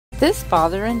This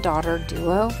father and daughter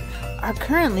duo are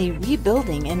currently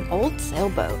rebuilding an old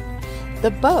sailboat.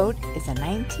 The boat is a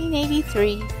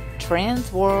 1983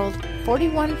 Transworld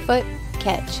 41-foot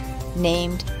ketch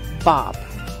named Bob.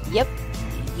 Yep,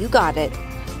 you got it,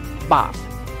 Bob.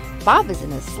 Bob is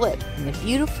in a slip in the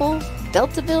beautiful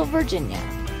Deltaville, Virginia.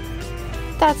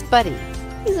 That's Buddy.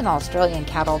 He's an Australian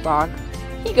cattle dog.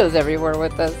 He goes everywhere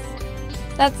with us.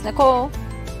 That's Nicole.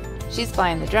 She's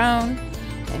flying the drone.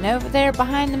 And over there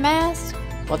behind the mast,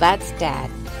 well, that's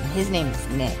Dad, and his name is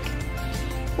Nick.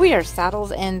 We are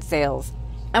Saddles and Sails,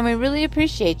 and we really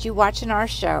appreciate you watching our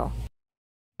show.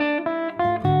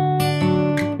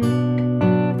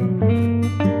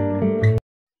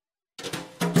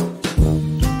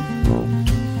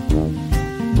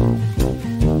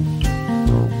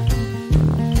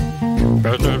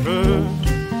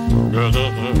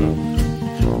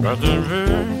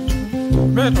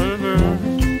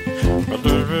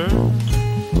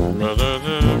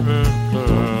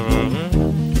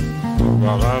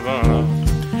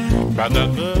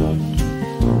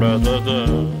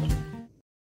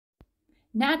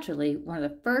 Naturally, one of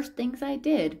the first things I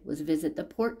did was visit the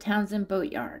Port Townsend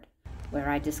Boat Yard, where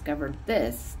I discovered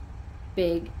this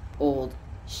big old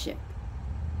ship.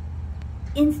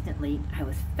 Instantly, I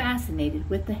was fascinated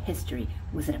with the history.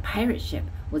 Was it a pirate ship?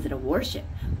 Was it a warship?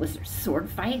 Was there sword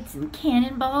fights and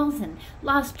cannonballs and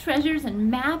lost treasures and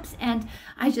maps? And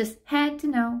I just had to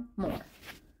know more.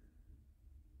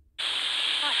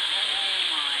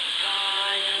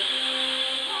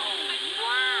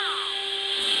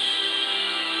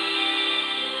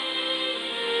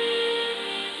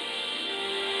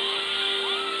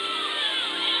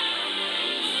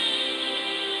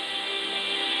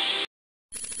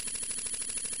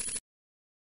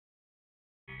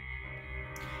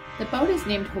 The boat is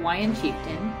named Hawaiian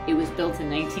Chiefton. It was built in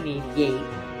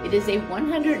 1988. It is a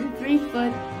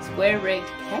 103-foot square-rigged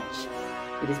ketch.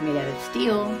 It is made out of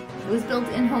steel. It was built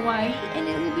in Hawaii, and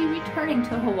it will be returning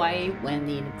to Hawaii when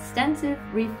the extensive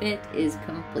refit is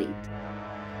complete.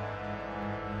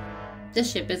 The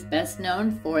ship is best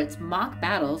known for its mock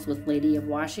battles with Lady of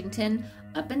Washington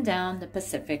up and down the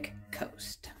Pacific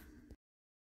coast.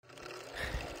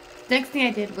 Next thing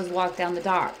I did was walk down the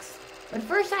docks. But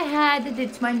first I had to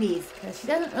ditch my niece, because she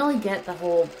doesn't really get the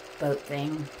whole boat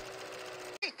thing.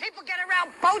 People get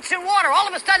around boats and water. All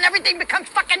of a sudden, everything becomes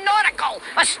fucking nautical.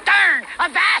 A stern, a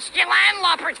vast, your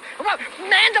landloppers,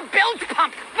 man the bilge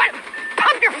pump. What?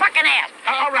 Pump your fucking ass.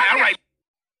 All right.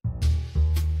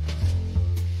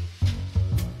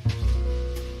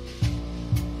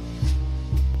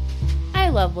 I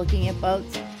love looking at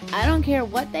boats. I don't care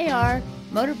what they are,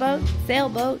 motorboat,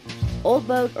 sailboat, old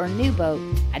boat, or new boat.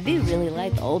 I do really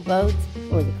like the old boats,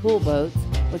 or the cool boats,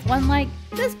 with one like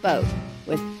this boat,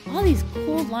 with all these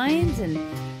cool lines and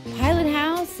pilot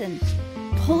house and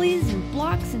pulleys and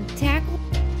blocks and tackle.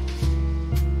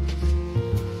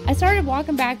 I started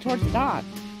walking back towards the dock,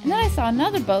 and then I saw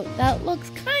another boat that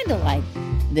looks kind of like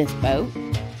this boat,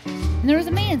 and there was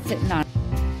a man sitting on it.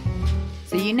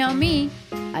 So you know me,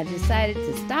 I decided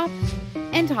to stop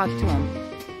and talk to him.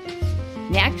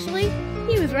 And actually,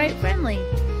 he was right friendly.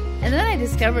 And then I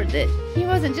discovered that he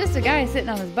wasn't just a guy sitting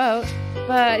on his boat,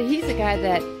 but he's a guy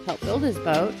that helped build his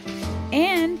boat,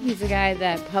 and he's a guy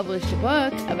that published a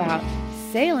book about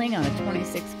sailing on a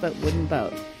 26-foot wooden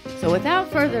boat. So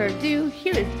without further ado,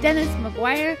 here is Dennis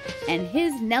Mcguire and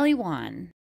his Nellie Juan.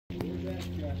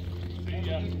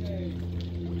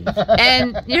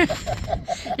 And you're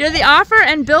the author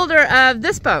and builder of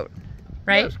this boat,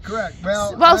 right? That's correct.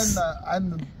 Well,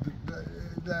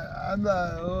 I'm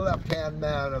the left-hand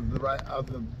man of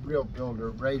the real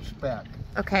builder, Ray Speck.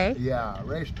 Okay. Yeah,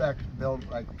 Ray Speck's built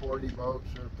like 40 boats,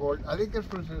 I think this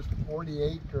was his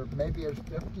 48th or maybe his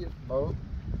 50th boat.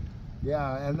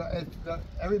 Yeah, and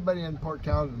everybody in Port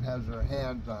Townsend has their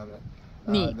hands on it.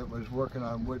 Neat. That was working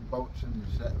on wood boats in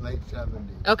the late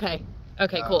 70s. Okay.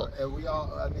 Okay, cool.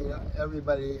 And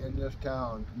everybody in this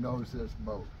town knows this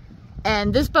boat.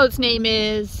 And this boat's name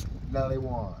is? Nellie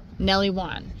Juan. Nellie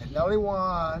Juan. And Nellie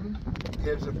Juan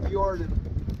is a fjord in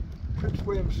Prince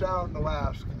William Sound,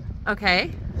 Alaska.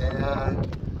 Okay. And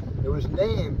it was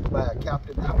named by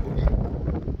Captain Applegate.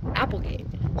 Applegate?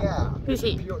 Yeah. Who's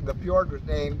he? The fjord was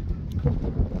named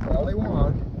Nellie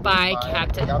Juan by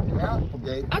Captain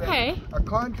Applegate. Okay. A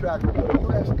contract with the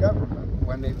U.S. government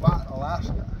when they bought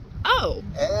Alaska. Oh.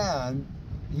 And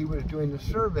he was doing the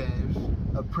surveys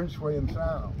of Prince William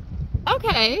Sound.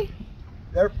 Okay.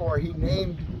 Therefore, he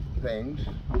named things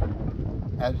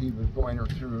as he was going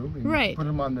through. He put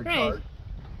them on the chart.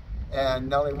 And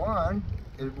Nellie Juan,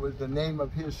 it was the name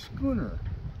of his schooner.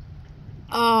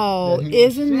 Oh, that he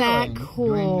was isn't that sailing cool?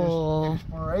 During this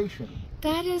exploration.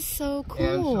 That is so cool.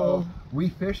 And so we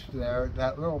fished there.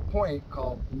 That little point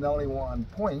called Nellie Juan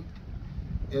Point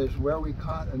is where we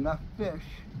caught enough fish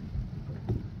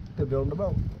to build a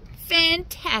boat.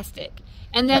 Fantastic.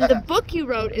 And then the book you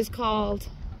wrote is called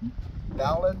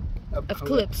Balled of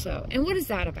Calypso. And what is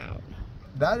that about?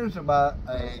 That is about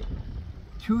a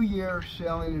 2-year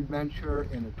sailing adventure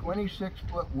in a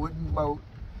 26-foot wooden boat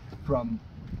from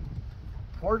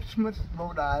Portsmouth,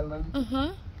 Rhode Island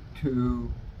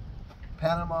to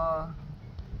Panama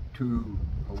to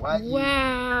Hawaii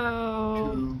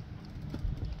to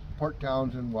Port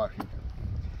Townsend, Washington.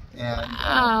 And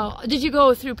wow. Did you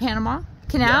go through Panama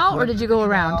Canal or did you go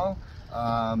around?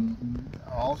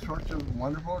 All sorts of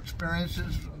wonderful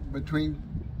experiences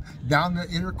down the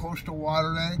intercoastal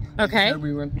waterway. Okay.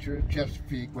 We went to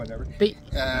Chesapeake, whatever.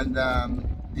 And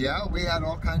yeah, we had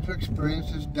all kinds of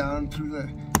experiences down through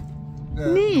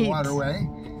the waterway.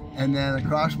 And then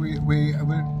across,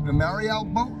 the Mariel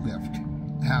boat lift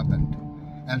happened.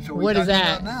 And so we what is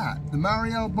that? On that? The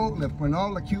Mariel boat lift, when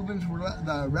all the Cubans were,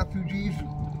 the refugees,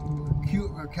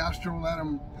 Castro let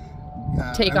them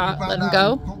take off, let them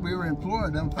go. We were in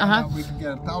Florida and found out we could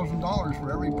get $1,000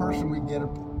 for every person we get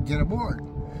aboard.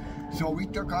 So we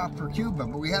took off for Cuba,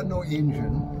 but we had no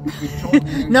engine. We sold the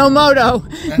engine. No moto.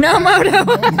 No moto.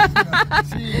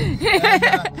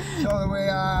 So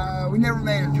we never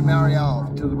made it to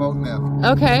Mariel, to the boat lift.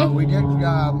 Okay. But we did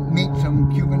meet some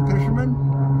Cuban fishermen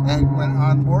and went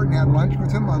on board and had lunch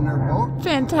with them on their boat.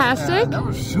 Fantastic. That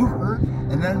was super.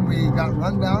 And then we got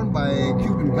run down by a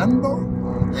Cuban gunboat.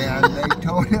 And they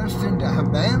towed us into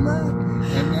Havana,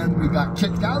 and then we got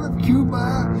kicked out of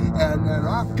Cuba, and then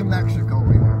off to Mexico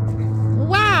we went.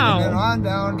 Wow! And then on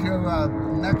down to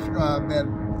Mexico,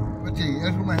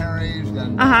 Isla Mujeres,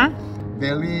 then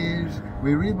Belize.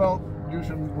 We rebuilt, do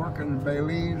some work in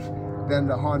Belize, then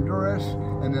to Honduras,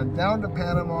 and then down to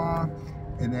Panama,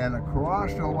 and then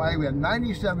across to Hawaii. We had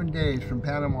 97 days from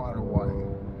Panama to Hawaii.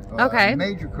 Okay.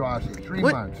 Major crossing, 3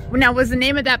 months. Now, was the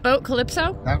name of that boat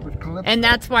Calypso? That was Calypso. And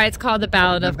that's why it's called the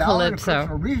Ballad of Calypso.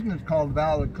 The reason it's called the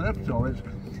Ballad of Calypso is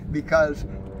because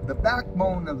the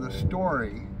backbone of the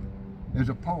story is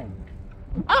a poem.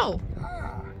 Oh.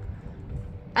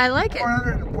 I like it.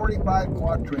 445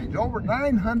 quatrains, over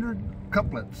 900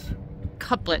 couplets.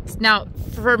 Couplets. Now,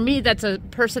 for me, that's a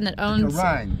person that owns... It's a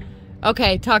rhyme.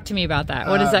 Okay, talk to me about that.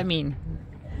 What does that mean?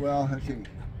 Well, let's see.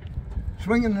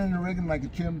 Swinging and rigging like a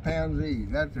chimpanzee.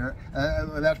 That's her.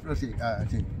 Let's see.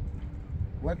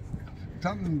 What?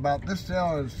 Something about this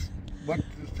sail is what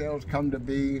the sails come to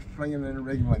be. Swinging and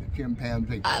rigging like a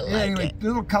chimpanzee. I like anyway, it.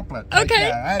 Little couplet.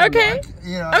 Okay. Like okay.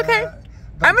 Okay.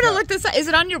 I'm gonna look. look this up. Is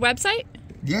it on your website?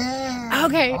 Yeah.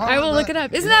 Okay, I will look it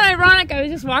up. Isn't that ironic? I was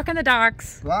just walking the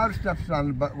docks. A lot of stuff's on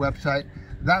the website.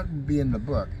 That would be in the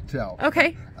book itself.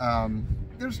 Okay.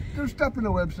 There's stuff in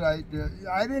the website.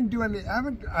 I didn't do any.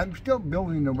 I'm still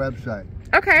building the website.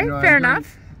 Okay, fair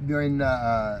enough. Doing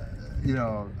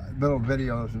little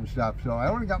videos and stuff. So I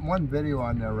only got one video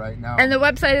on there right now. And the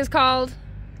website is called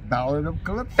Ballad of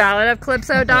Calypso.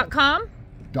 Balladofcalypso.com.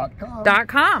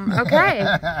 .com. Okay.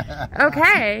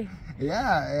 Okay.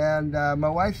 Yeah, and my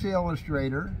wife's the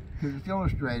illustrator. It's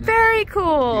illustrated. Very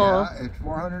cool. Yeah, it's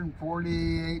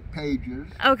 448 pages.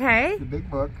 Okay. It's a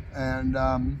big book, and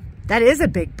that is a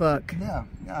big book. Yeah,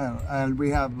 and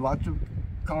we have lots of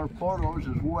color photos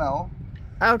as well.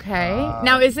 Okay.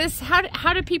 Now, is this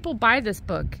how do people buy this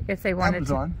book if they wanted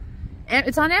Amazon. to?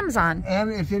 It's on Amazon.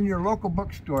 And it's in your local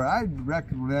bookstore. I'd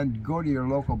recommend go to your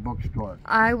local bookstore.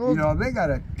 I will. You know, they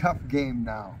got a tough game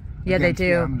now. Yeah, they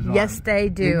do. Amazon. Yes, they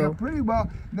do. They do pretty well.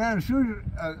 Then as soon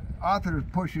as an author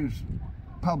pushes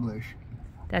publish,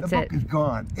 the book is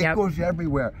gone. It goes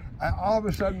everywhere. All of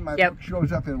a sudden, my book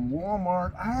shows up in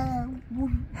Walmart.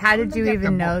 How did you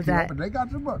even know that? But they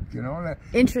got the book, you know.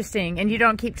 Interesting. And you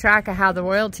don't keep track of how the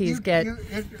royalties get.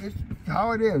 It's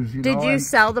how it is. Did you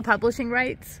sell the publishing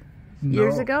rights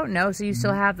years ago? No, so you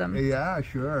still have them. Yeah,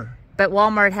 sure. But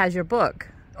Walmart has your book.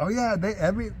 Oh yeah,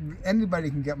 anybody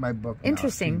can get my book now,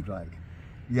 interesting. It seems like.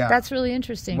 Yeah, that's really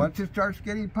interesting. Once it starts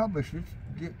getting published,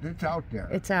 it's out there.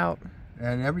 It's out.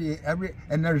 And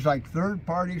and there's like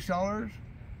third-party sellers.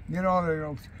 You know,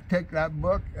 they'll take that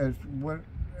book and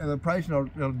the price,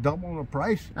 they'll double the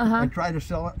price and try to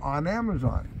sell it on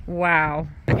Amazon. Wow.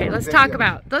 Okay, let's talk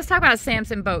about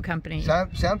Samson Boat Company.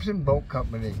 Samson Boat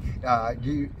Company.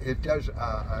 It does.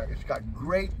 It's got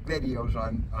great videos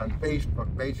on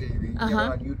Facebook. Basically, you can get it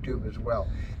on YouTube as well.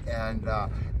 And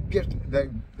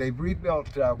they've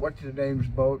rebuilt what's his name's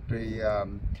boat, the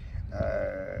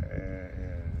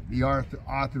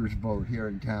author's boat here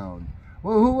in town.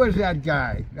 Well, who was that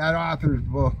guy? That author's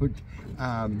boat.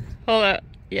 Hold up.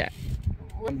 Yeah.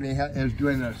 Is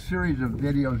doing a series of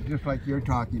videos just like you're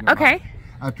talking about. Okay.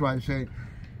 That's why I say,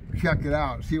 check it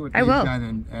out. See what I they've will.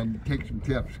 done and take some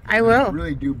tips. I will. They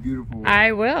really do beautiful work.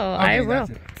 I will. Okay, I will. that's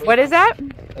it. What is that?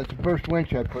 That's the first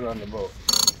winch I put on the boat.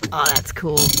 Oh, that's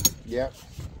cool. Yep.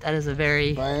 That is a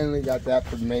very... Finally got that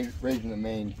for raising the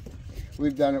main.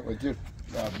 We've done it with just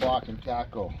block and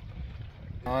tackle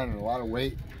on and a lot of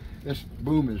weight. This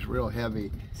boom is real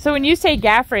heavy. So when you say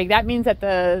gaff rig, that means that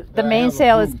the I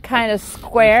mainsail have a is boom. kind of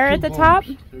square at the There's top?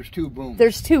 booms. There's two booms.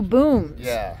 There's two booms.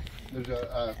 Yeah. There's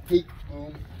a peak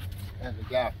boom and the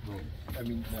gaff boom. I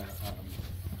mean,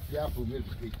 gaff boom is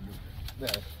the peak boom.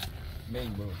 The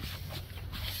main boom.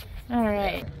 All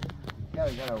right. Yeah,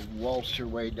 you gotta waltz your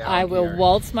way down. I will here.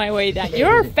 waltz my way down.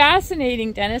 You're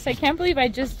fascinating, Dennis. I can't believe I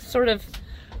just sort of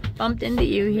bumped into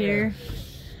you here.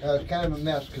 It's kind of a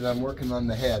mess because I'm working on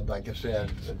the head, like I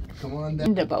said. But come on down.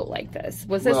 In a boat like this.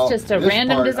 Was this Well, just a this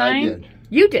random part I design? did.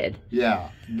 You did? Yeah,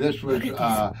 this was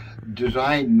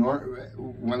designed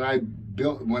when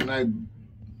I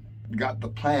got the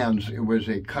plans. It was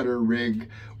a cutter rig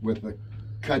with a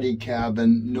cuddy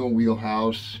cabin, no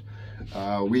wheelhouse.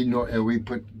 We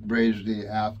raised the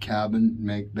aft cabin,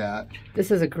 make that. This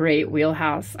is a great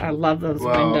wheelhouse. I love those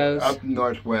windows. Up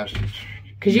northwest,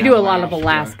 Because you do a lot of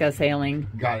Alaska sailing.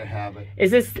 Gotta have it.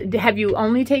 Is this? Have you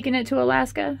only taken it to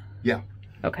Alaska? Yeah.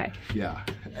 Okay. Yeah,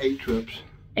 8 trips.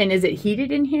 And is it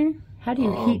heated in here? How do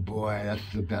you heat? Oh boy, that's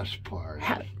the best part.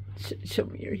 Show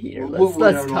me your heater. What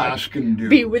would an Alaskan do?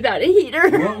 Be without a heater.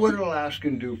 What would an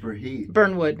Alaskan do for heat?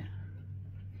 Burn wood.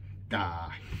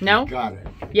 Ah. No? Got it.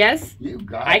 Yes? You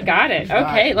got it. I got it.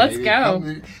 Okay, let's baby.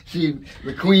 go. See,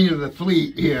 the queen of the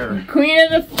fleet here. Queen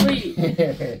of the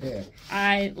fleet.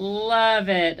 I love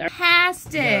it.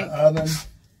 Fantastic. The oven.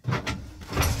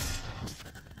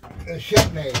 The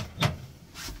shipmate.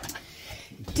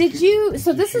 Did you,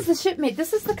 so this is the shipmate.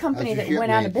 This is the company That's that the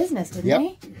went out of shipmate. business, didn't Yep.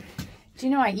 they? Do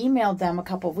you know I emailed them a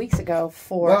couple of weeks ago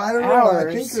for Well, I don't know.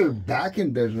 hours. I think they're back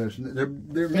in business. They're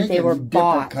making they were different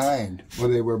bought. kind. Well,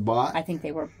 they were bought? I think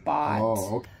they were bought.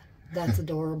 Oh, okay. That's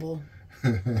adorable.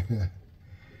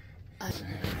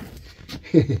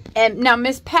 And now,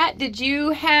 Miss Pat, did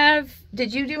you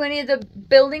do any of the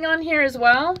building on here as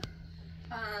well?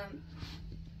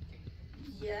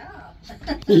 Yeah.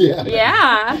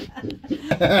 Yeah.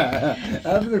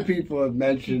 Other people have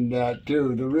mentioned that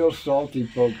too. The real salty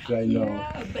folks I know.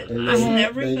 Yeah, but They- doesn't they-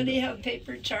 everybody have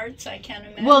paper charts? I can't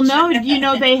imagine. Well, no, you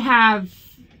know they have.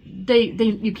 They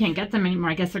you can't get them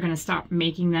anymore. I guess they're going to stop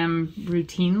making them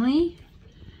routinely.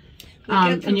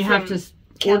 And you have to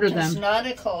order Captain's them.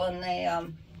 Nautical,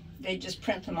 and they just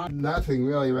print them on. Nothing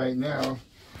really right now.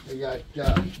 We got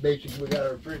basically we got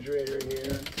a refrigerator in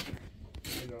here.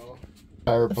 You know.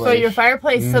 Fireplace. So your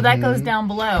fireplace, so that goes down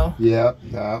below. Yeah,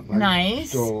 yeah. Nice.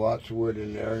 Still lots of wood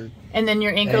in there. And then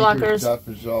your anchor Anchor lockers stuff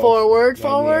is all forward.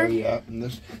 down there, yeah, and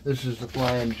this is the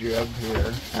flying jib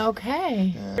here.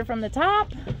 Okay. Yeah. From the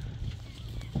top.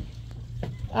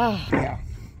 Ah. Yeah.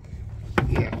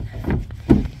 Yeah.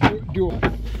 Do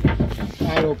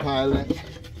autopilot.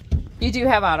 You do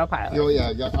have autopilot. Oh yeah,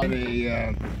 I got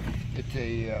it's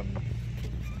a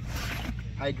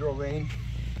hydro vane.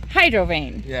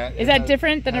 Hydrovane. Yeah. Is that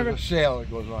different than has a a sail that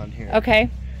goes on here? Okay.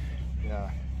 Yeah.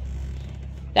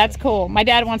 That's cool. My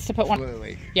dad wants to put one.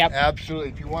 Absolutely. Yep. Absolutely.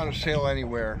 If you want to sail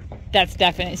anywhere. That's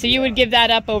definite. So you would give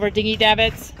that up over dinghy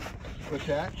davits? What's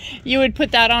that? You would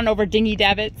put that on over dinghy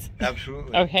davits?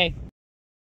 Absolutely. Okay.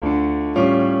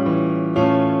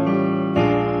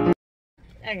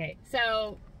 Okay,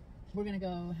 so we're gonna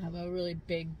go have a really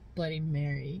big Bloody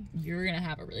Mary. You're gonna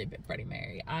have a really big Bloody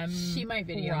Mary. She might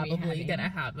video me probably having- gonna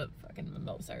have a fucking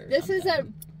mimosa. Or This is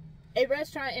something. a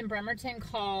restaurant in Bremerton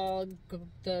called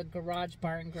the Garage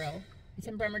Bar and Grill. It's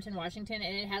in Bremerton, Washington,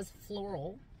 and it has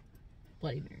floral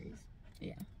Bloody Marys.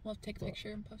 Yeah. We'll take a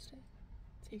picture and post it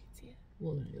so you can see it.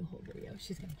 We're gonna do a whole video.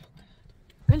 She's gonna.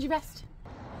 When's your best?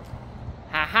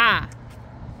 Haha.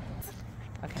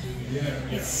 Okay.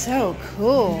 It's so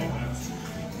cool.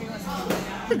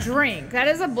 The drink. That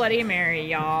is a Bloody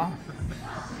Mary, y'all.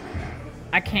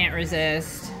 I can't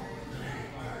resist.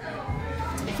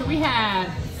 So we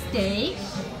have steak,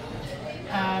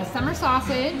 summer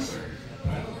sausage.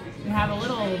 We have a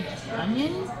little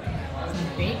onion,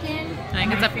 some bacon. I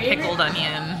think it's My a favorite- pickled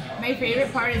onion. My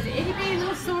favorite part is the itty bitty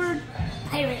little sword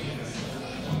pirate.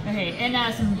 Okay,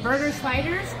 and some burger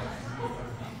sliders.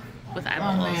 With Oh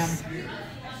eyeballs. man.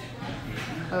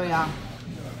 Oh yeah.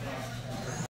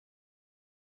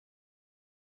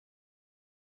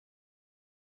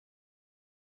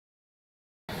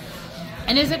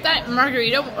 And as if that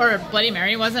margarita or Bloody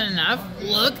Mary wasn't enough,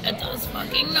 look at those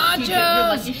fucking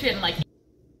nachos. You shouldn't like.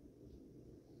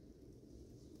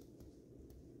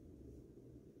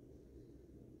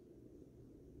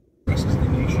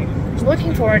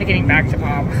 Looking forward to getting back to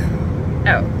Bob.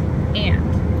 Oh,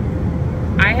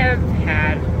 and I have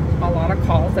had a lot of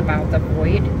calls about the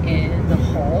void in the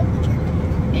hull,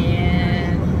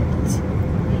 and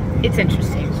it's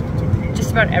interesting.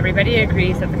 Just about everybody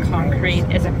agrees that the concrete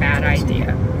is a bad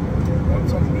idea.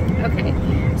 Okay,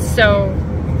 so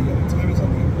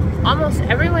almost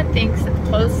everyone thinks that the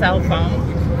closed cell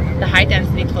foam, the high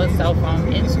density closed cell foam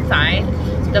inside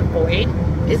the void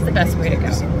is the best way to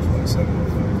go.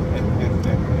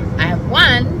 I have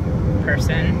one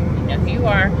person, you know who you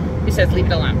are, who says leave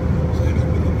it alone.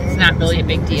 It's not really a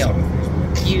big deal.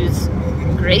 Use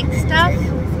great stuff.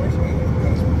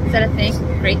 Is that a thing?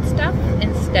 Great stuff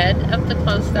instead of the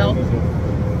closed cell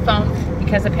foam,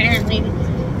 because apparently,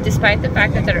 despite the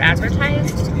fact that they're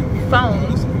advertised,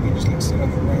 foam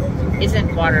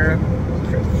isn't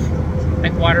waterproof.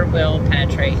 Like water will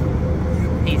penetrate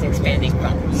these expanding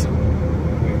foams.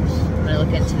 I'm gonna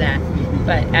look into that.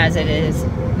 But as it is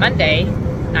Monday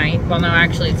night, well no,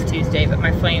 actually it's Tuesday, but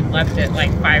my plane left at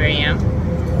like 5 a.m.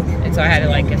 and so I had to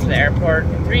like get to the airport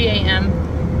at 3 a.m.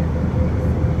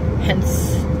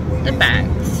 Hence the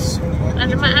bags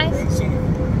under my eyes.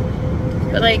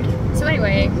 But like, so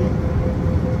anyway,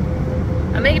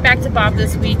 I'll make it back to Bob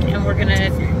this week and we're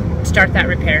gonna start that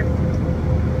repair.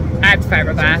 I have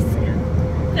fiberglass.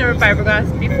 Never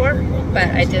fiberglass before, but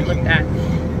I did look at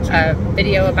a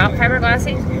video about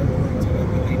fiberglassing,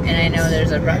 and I know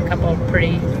there's a couple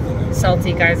pretty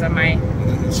salty guys on my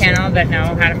channel that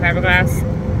know how to fiberglass,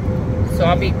 so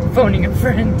I'll be phoning a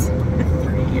friend.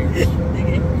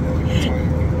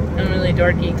 I'm really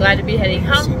dorky. Glad to be heading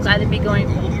home. Glad to be going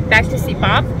back to see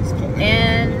Bob,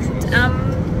 and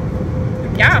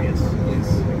yeah,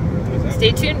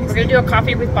 stay tuned. We're gonna do a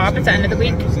coffee with Bob at the end of the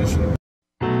week.